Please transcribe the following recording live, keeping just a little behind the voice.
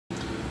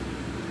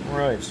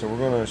Alright, so we're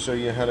going to show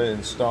you how to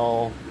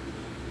install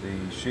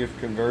the shift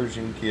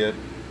conversion kit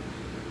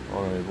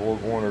on a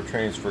Borg Warner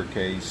transfer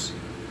case.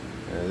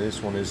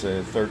 This one is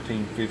a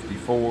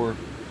 1354.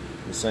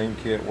 The same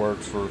kit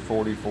works for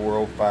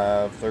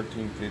 4405,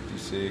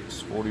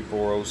 1356,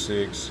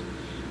 4406,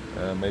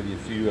 maybe a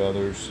few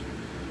others.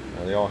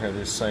 They all have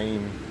this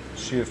same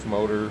shift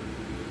motor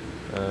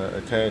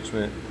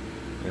attachment,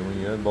 and when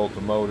you unbolt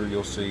the motor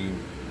you'll see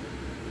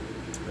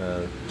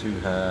 2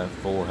 high,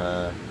 4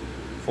 high,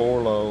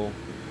 4 low,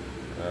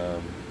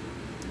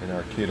 and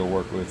our kit will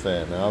work with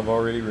that. Now I've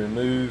already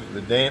removed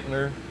the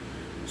dampener.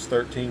 It's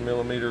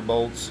 13mm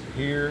bolts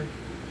here,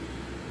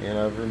 and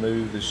I've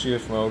removed the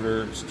shift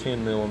motor. It's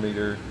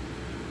 10mm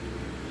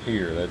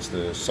here. That's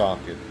the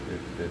socket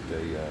that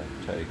they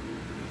take.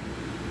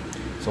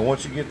 So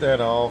once you get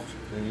that off,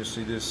 then you'll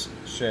see this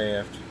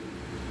shaft,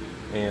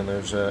 and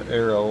there's an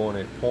arrow, and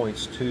it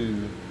points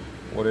to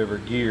whatever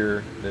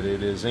gear that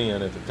it is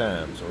in at the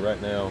time. So right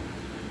now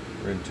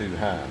we're in 2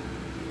 high.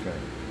 Okay.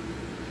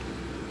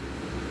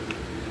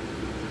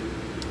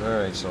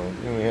 Alright, so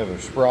then we have a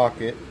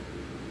sprocket.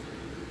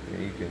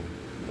 And you can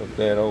look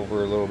that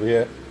over a little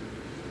bit,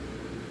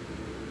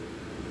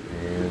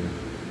 and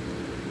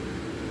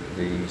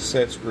the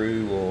set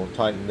screw will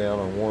tighten down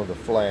on one of the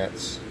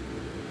flats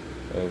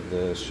of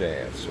the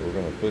shaft. So we're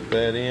going to put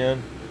that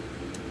in,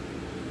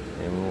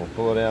 and we'll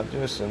pull it out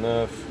just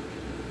enough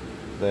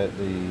that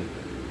the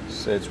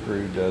set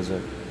screw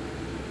doesn't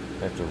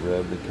have to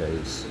rub the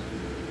case.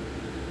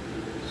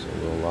 So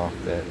we'll lock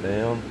that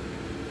down.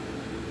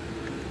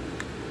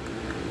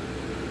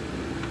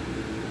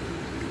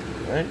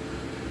 Right.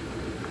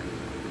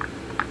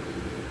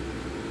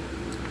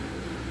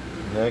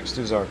 Next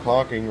is our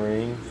clocking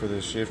ring for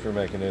this shifter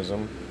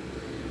mechanism,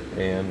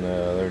 and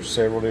there's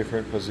several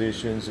different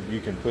positions that you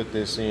can put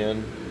this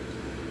in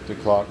to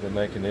clock the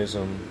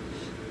mechanism,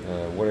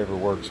 whatever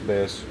works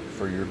best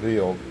for your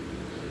build.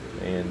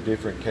 And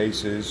different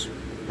cases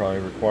probably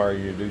require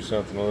you to do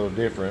something a little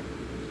different,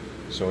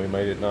 so we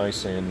made it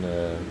nice and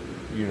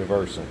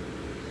universal.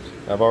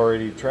 I've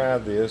already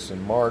tried this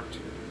and marked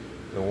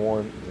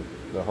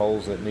the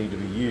holes that need to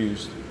be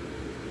used,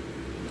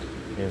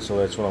 and so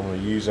that's what I'm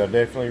going to use. I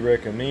definitely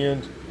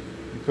recommend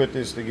you put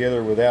this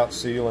together without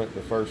sealant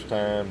the first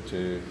time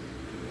to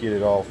get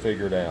it all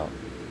figured out.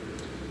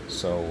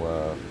 So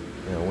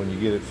you know, when you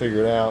get it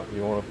figured out,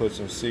 you want to put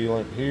some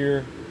sealant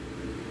here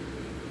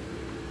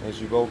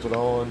as you bolt it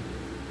on.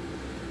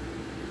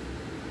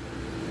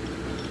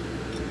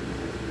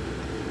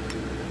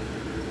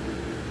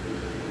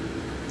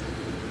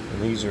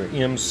 And these are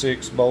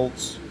M6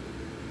 bolts,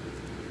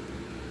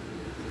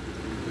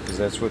 because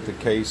that's what the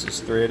case is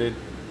threaded.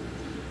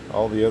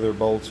 All the other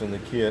bolts in the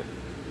kit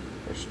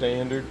are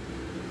standard.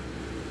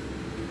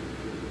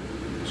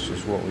 It's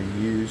just what we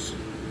use.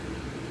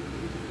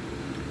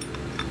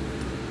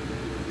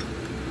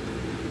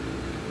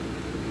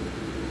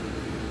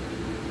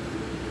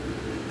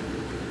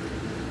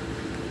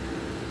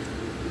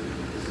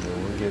 So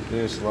we'll get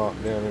this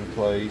locked down in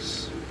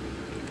place.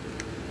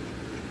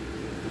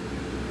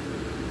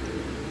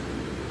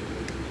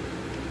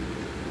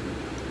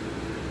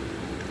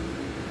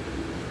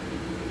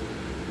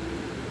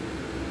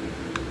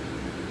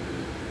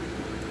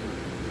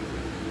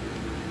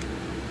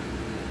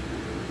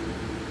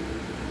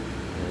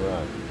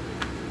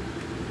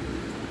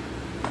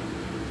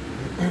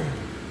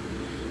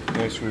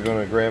 Next we're going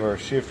to grab our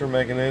shifter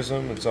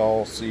mechanism. It's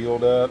all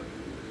sealed up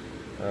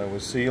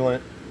with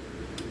sealant.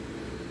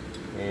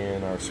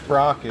 And our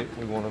sprocket,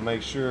 we want to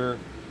make sure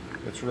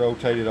it's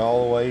rotated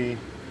all the way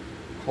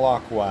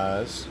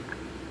clockwise.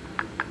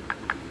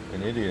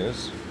 And it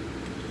is.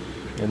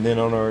 And then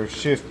on our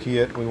shift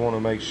kit, we want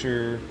to make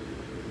sure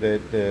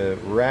that the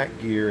rack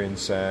gear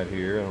inside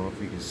here, I don't know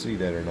if you can see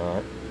that or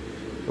not,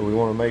 but we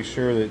want to make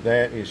sure that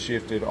that is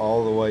shifted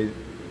all the way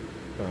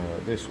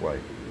this way.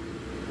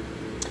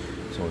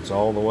 So it's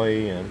all the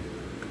way in.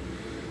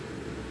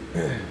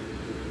 And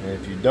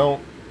if you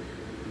don't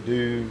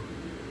do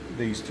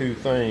these two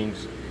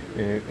things,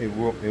 it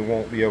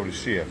won't be able to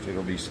shift.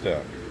 It'll be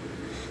stuck.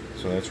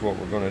 So that's what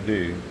we're going to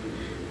do.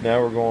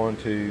 Now we're going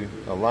to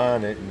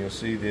align it, and you'll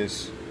see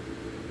this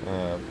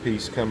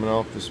piece coming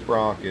off the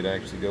sprocket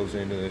actually goes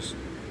into this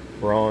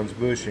bronze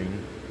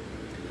bushing,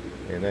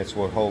 and that's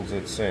what holds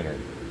it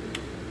centered.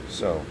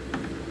 So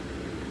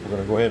we're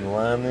going to go ahead and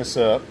line this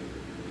up.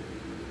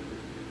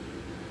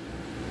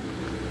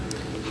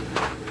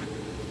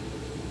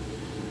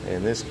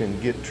 And this can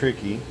get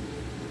tricky.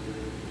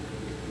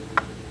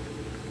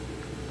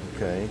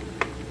 Okay.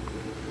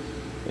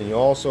 And you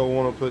also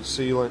want to put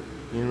sealant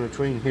in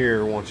between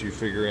here once you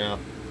figure out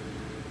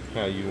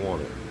how you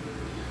want it.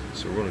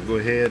 So we're going to go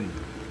ahead and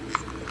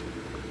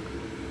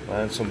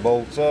line some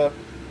bolts up.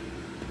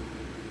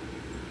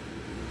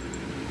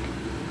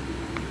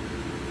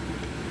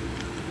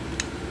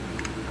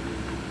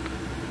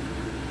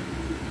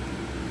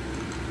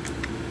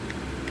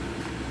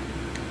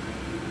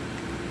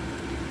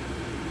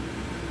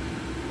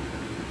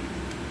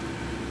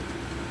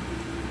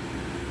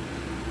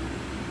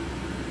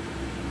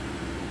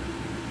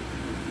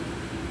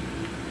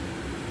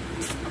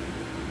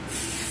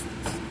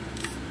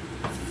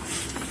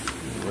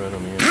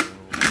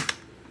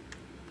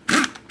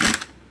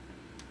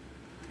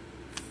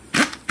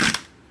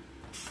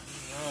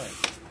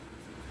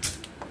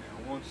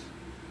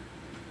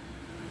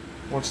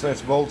 Once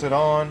that's bolted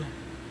on,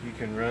 you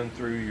can run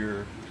through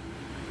your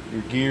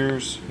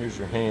gears. Here's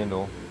your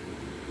handle.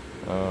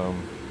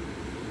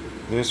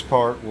 This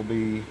part will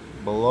be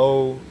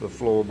below the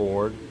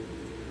floorboard.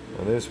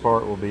 This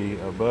part will be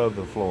above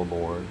the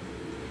floorboard.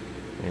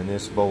 And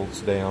this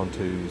bolts down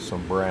to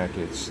some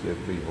brackets that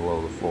will be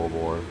below the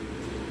floorboard.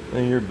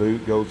 Then your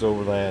boot goes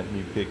over that and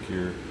you pick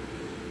your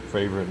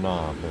favorite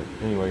knob. But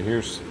anyway,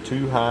 here's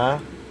 2 high.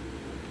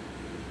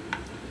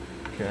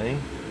 Okay.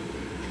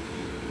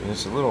 And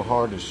it's a little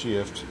hard to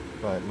shift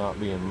by it not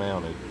being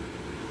mounted.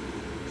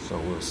 So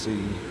we'll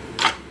see.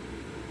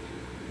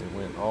 It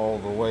went all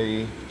the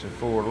way to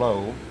 4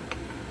 low.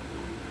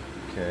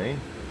 Okay.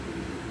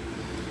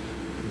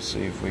 Let's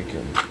see if we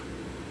can.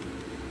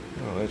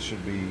 Oh, that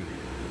should be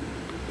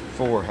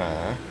 4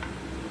 high.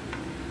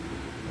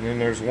 And then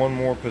there's one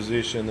more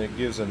position that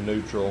gives a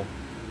neutral,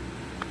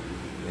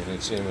 and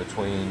it's in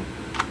between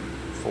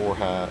 4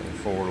 high and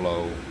 4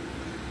 low.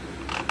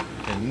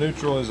 And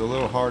neutral is a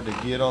little hard to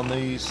get on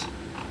these.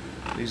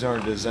 These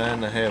aren't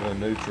designed to have a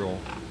neutral,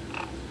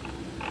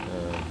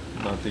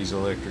 not these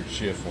electric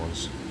shift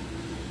ones.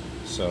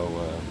 So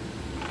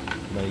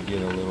may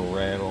get a little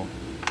rattle.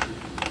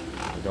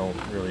 I don't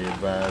really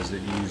advise that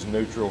you use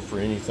neutral for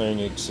anything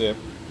except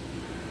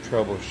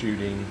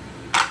troubleshooting.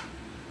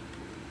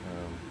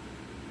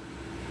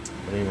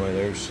 But anyway,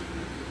 there's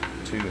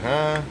 2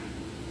 high.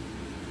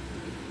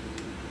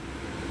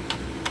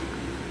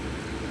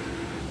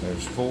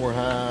 There's 4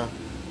 high.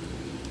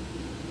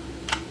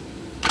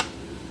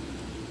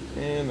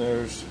 And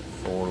there's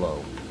 4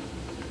 low.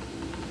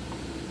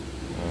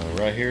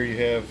 Right here you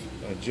have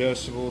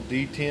adjustable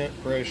detent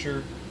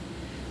pressure.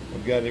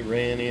 I've got it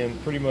ran in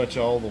pretty much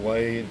all the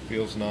way. It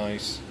feels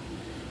nice.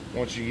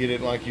 Once you get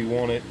it like you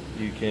want it,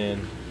 you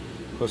can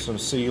put some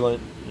sealant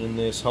in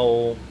this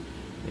hole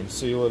and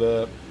seal it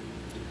up.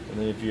 And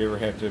then if you ever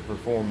have to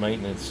perform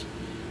maintenance,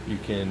 you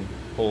can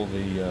pull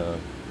the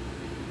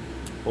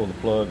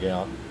plug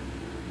out.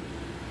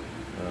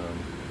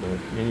 But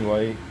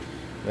anyway,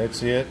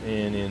 that's it,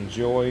 and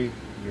enjoy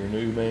your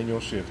new manual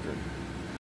shifter.